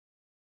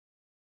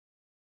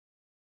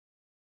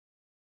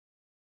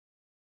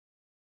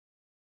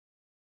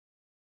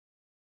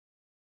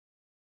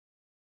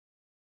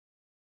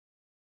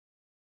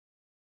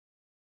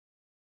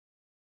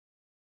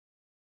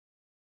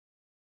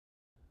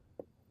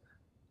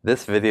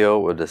This video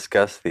will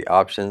discuss the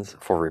options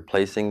for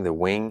replacing the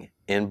wing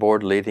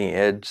inboard leading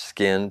edge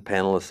skin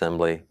panel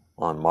assembly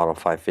on Model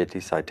 550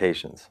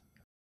 Citations.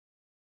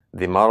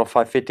 The Model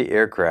 550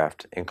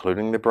 aircraft,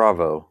 including the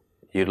Bravo,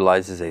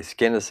 utilizes a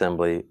skin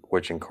assembly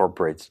which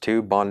incorporates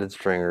two bonded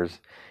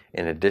stringers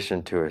in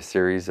addition to a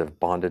series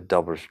of bonded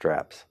doubler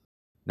straps.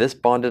 This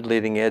bonded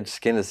leading edge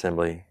skin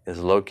assembly is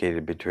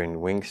located between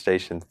wing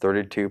station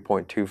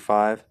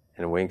 32.25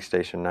 and wing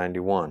station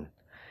 91.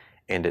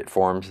 And it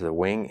forms the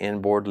wing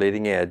inboard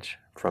leading edge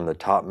from the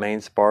top main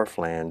spar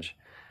flange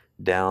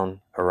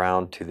down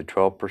around to the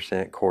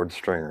 12% cord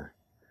stringer.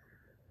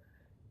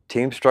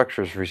 Team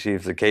Structures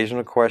receives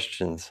occasional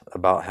questions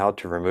about how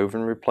to remove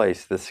and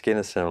replace this skin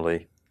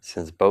assembly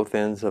since both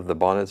ends of the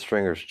bonded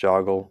stringers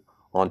joggle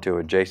onto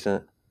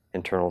adjacent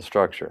internal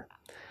structure,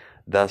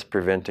 thus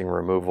preventing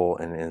removal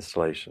and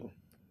installation.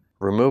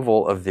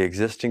 Removal of the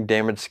existing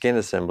damaged skin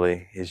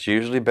assembly is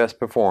usually best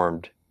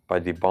performed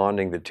by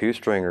debonding the two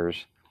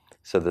stringers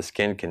so the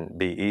skin can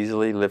be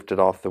easily lifted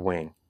off the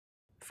wing.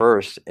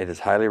 First, it is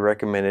highly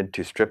recommended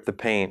to strip the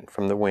paint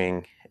from the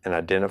wing and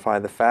identify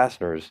the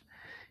fasteners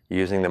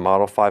using the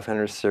Model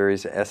 500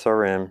 Series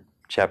SRM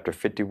Chapter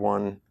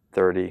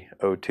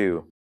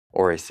 5130-02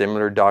 or a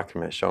similar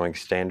document showing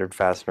standard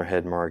fastener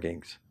head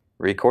markings.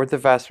 Record the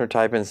fastener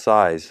type and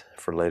size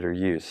for later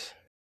use.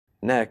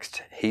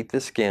 Next, heat the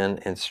skin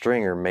and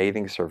stringer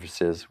mating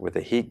surfaces with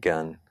a heat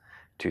gun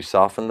to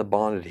soften the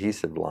bond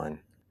adhesive line.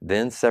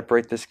 Then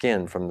separate the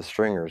skin from the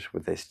stringers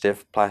with a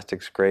stiff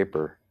plastic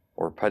scraper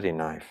or putty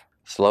knife.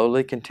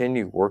 Slowly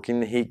continue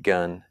working the heat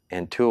gun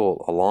and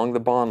tool along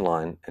the bond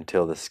line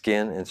until the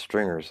skin and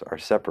stringers are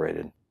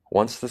separated.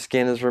 Once the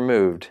skin is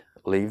removed,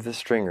 leave the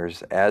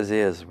stringers as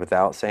is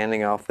without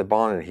sanding off the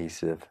bond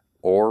adhesive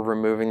or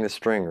removing the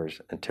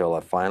stringers until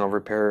a final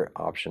repair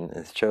option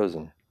is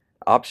chosen.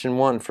 Option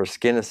 1 for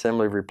skin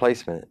assembly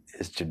replacement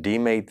is to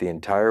demate the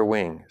entire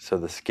wing so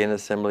the skin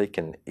assembly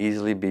can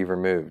easily be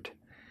removed.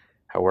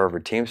 However,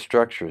 Team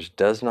Structures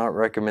does not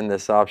recommend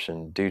this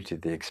option due to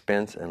the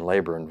expense and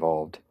labor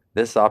involved.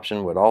 This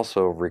option would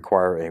also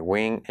require a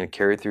wing and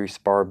carry-through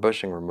spar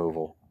bushing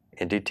removal,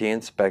 NDT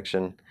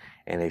inspection,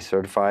 and a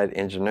certified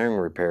engineering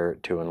repair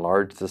to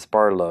enlarge the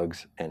spar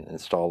lugs and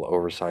install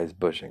oversized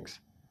bushings.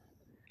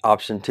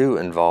 Option 2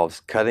 involves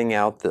cutting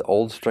out the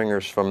old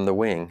stringers from the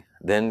wing,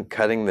 then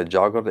cutting the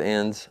joggled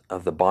ends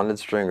of the bonded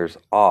stringers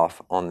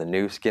off on the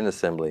new skin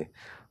assembly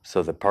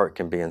so the part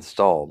can be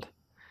installed.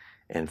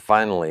 And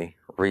finally,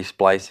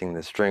 resplicing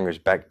the stringers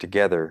back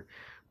together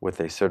with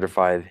a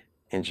certified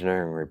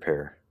engineering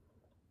repair.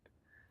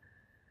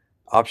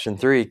 Option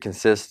 3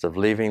 consists of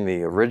leaving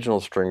the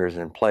original stringers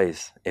in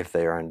place if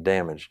they are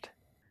undamaged.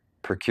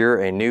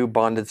 Procure a new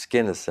bonded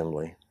skin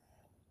assembly.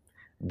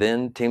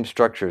 Then Team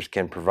Structures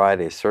can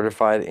provide a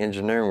certified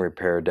engineering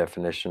repair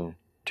definition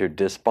to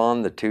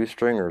disbond the two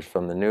stringers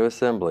from the new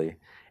assembly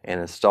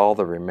and install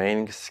the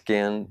remaining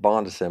skin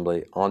bond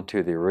assembly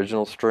onto the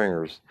original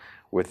stringers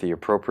with the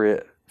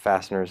appropriate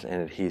fasteners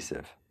and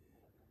adhesive.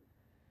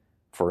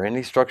 For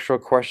any structural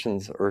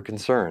questions or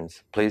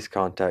concerns, please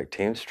contact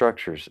Team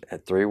Structures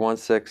at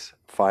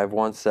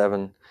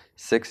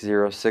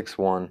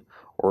 316-517-6061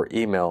 or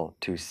email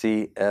to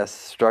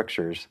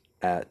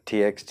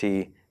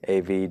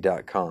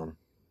csstructures@txtav.com.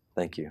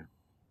 Thank you.